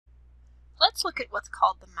let's look at what's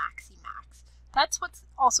called the Maximax. That's what's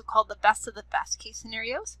also called the best of the best case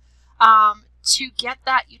scenarios. To get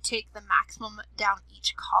that, you take the maximum down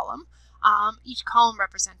each column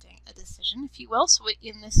representing a decision, if you will. So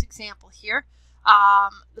in this example here,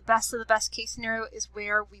 the best of the best case scenario is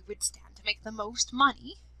where we would stand to make the most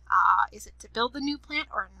money. Is it to build the new plant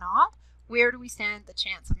or not? Where do we stand the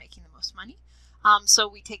chance of making the most money? So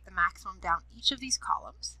we take the maximum down each of these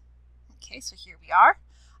columns. Okay, so here we are.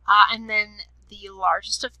 And then the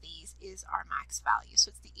largest of these is our max value. So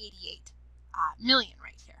it's the 88 million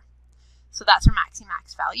right here. So that's our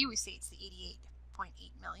Maximax value. We say it's the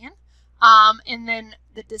 88.8 million. And then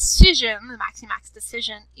the decision, the Maximax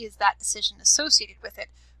decision, is that decision associated with it,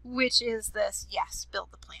 which is this, yes,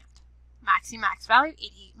 build the plant. Maximax value,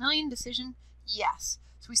 88 million, decision, yes.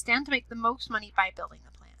 So we stand to make the most money by building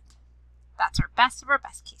the plant. That's our best of our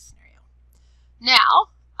best case scenario.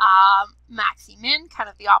 Now, Maximin, kind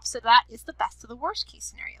of the opposite of that, is the best of the worst case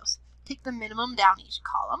scenarios. Take the minimum down each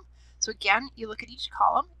column. So again, you look at each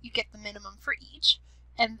column, you get the minimum for each,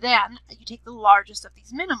 and then you take the largest of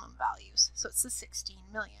these minimum values. So it's the 16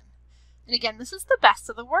 million. And again, this is the best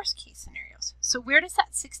of the worst case scenarios. So where does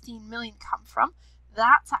that 16 million come from?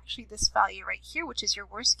 That's actually this value right here, which is your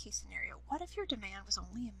worst case scenario. What if your demand was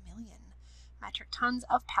only 1 million metric tons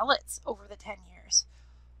of pellets over the 10 years?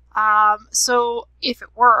 So if it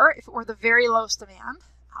were the very lowest demand,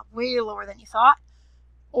 way lower than you thought,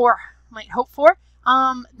 or might hope for,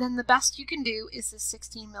 then the best you can do is this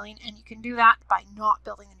 16 million, and you can do that by not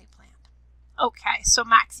building a new plant. Okay, so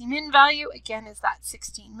Maximin value, again, is that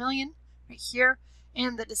 16 million right here,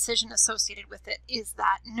 and the decision associated with it is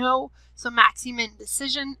that no. So Maximin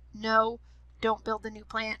decision, no, don't build a new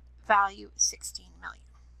plant, value 16 million.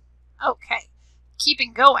 Okay,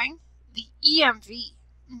 keeping going, the EMV.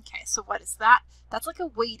 Okay, so what is that? That's like a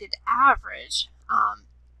weighted average,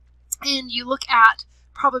 and you look at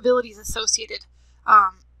probabilities associated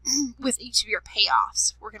with each of your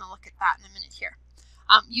payoffs. We're going to look at that in a minute here.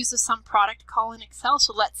 Use the sum product call in Excel.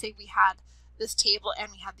 So let's say we had this table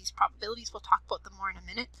and we have these probabilities. We'll talk about them more in a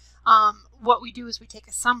minute. What we do is we take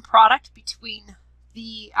a sum product between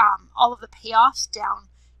the all of the payoffs down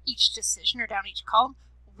each decision or down each column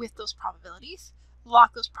with those probabilities.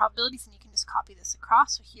 Lock those probabilities, and you can just copy this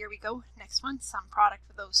across. So here we go. Next one, sum product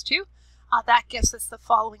for those two. That gives us the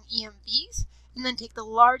following EMVs. And then take the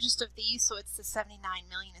largest of these, so it's the 79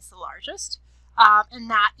 million is the largest, and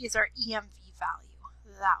that is our EMV value,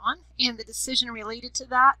 that one. And the decision related to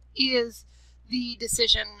that is the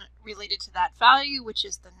decision related to that value, which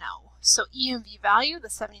is the no. So EMV value, the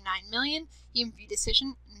 79 million, EMV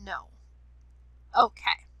decision, no.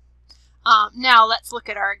 Okay. Now let's look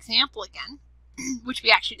at our example again, which we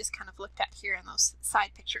actually just kind of looked at here in those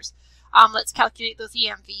side pictures. Let's calculate those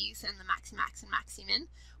EMVs and the Maximax and Maximin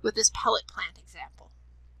with this pellet plant example.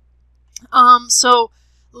 So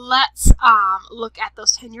let's look at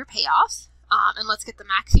those 10-year payoffs, and let's get the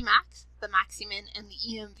Maximax, the Maximin, and the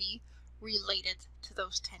EMV related to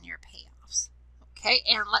those 10-year payoffs. Okay,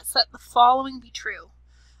 and let's let the following be true.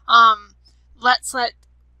 Let's let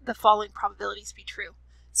the following probabilities be true.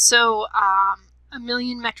 So 1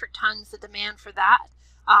 million metric tons, the demand for that,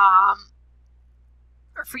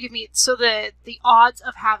 or forgive me, so the odds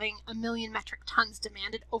of having 1 million metric tons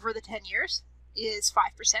demanded over the 10 years is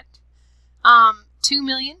 5%. 2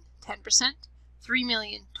 million, 10%, 3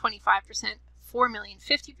 million, 25%, 4 million,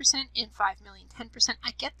 50%, and 5 million, 10%.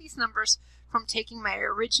 I get these numbers from taking my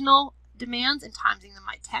original demands and timesing them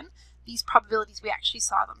by 10. These probabilities, we actually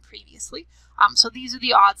saw them previously. So these are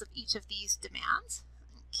the odds of each of these demands.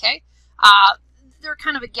 Okay. They're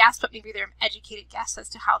kind of a guess, but maybe they're an educated guess as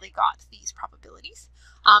to how they got these probabilities.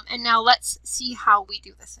 And now let's see how we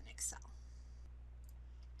do this in Excel.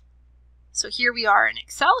 So here we are in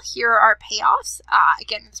Excel. Here are our payoffs.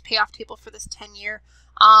 Again, this payoff table for this 10-year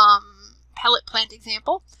pellet plant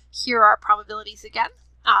example. Here are our probabilities again.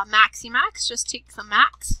 Maximax just takes the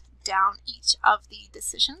max down each of the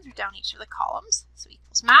decisions or down each of the columns. So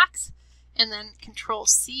equals max, and then Control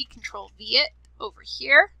C, Control V it over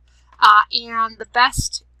here. And the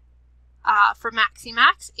best for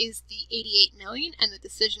Maximax is the 88 million, and the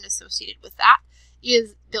decision associated with that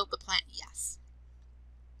is build the plant, yes.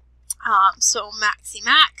 So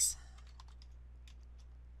Maximax,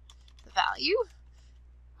 the value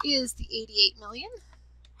is the 88 million,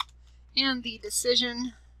 and the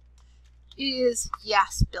decision is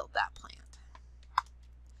yes, build that plant.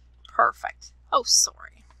 Perfect. Oh,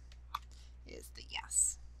 sorry. Is the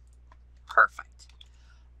yes. Perfect.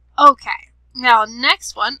 Okay, now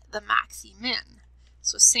next one, the Maximin.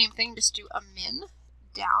 So same thing, just do a min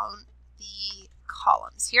down the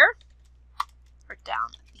columns here, or down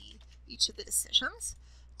the each of the decisions.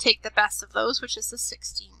 Take the best of those, which is the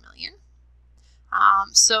 16 million.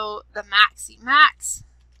 So the Maximax,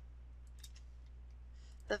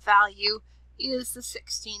 the value is the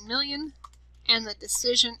 16 million, and the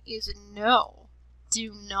decision is no,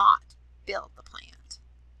 do not build the plant.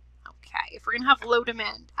 Okay, if we're going to have low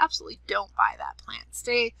demand, absolutely don't buy that plant.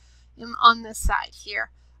 Stay on this side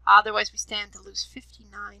here. Otherwise, we stand to lose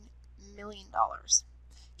 $59 million.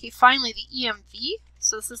 Okay, finally, the EMV.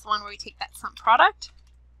 So this is the one where we take that sum product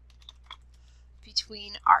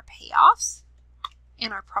between our payoffs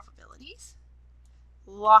and our probabilities.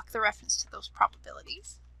 Lock the reference to those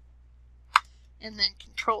probabilities. And then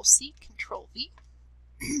Control C, Control V.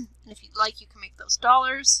 And if you'd like, you can make those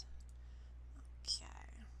dollars. Okay.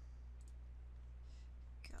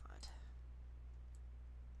 Good.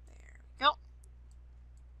 There we go.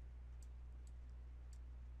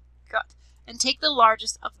 Good. And take the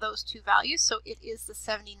largest of those two values. So it is the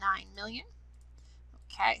 79 million.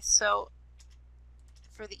 Okay, so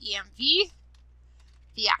for the EMV,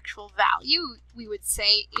 the actual value we would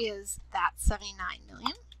say is that 79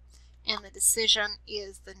 million. And the decision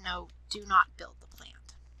is the no, do not build the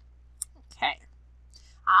plant. Okay.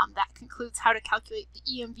 That concludes how to calculate the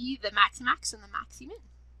EMV, the Maximax, and the Maximin.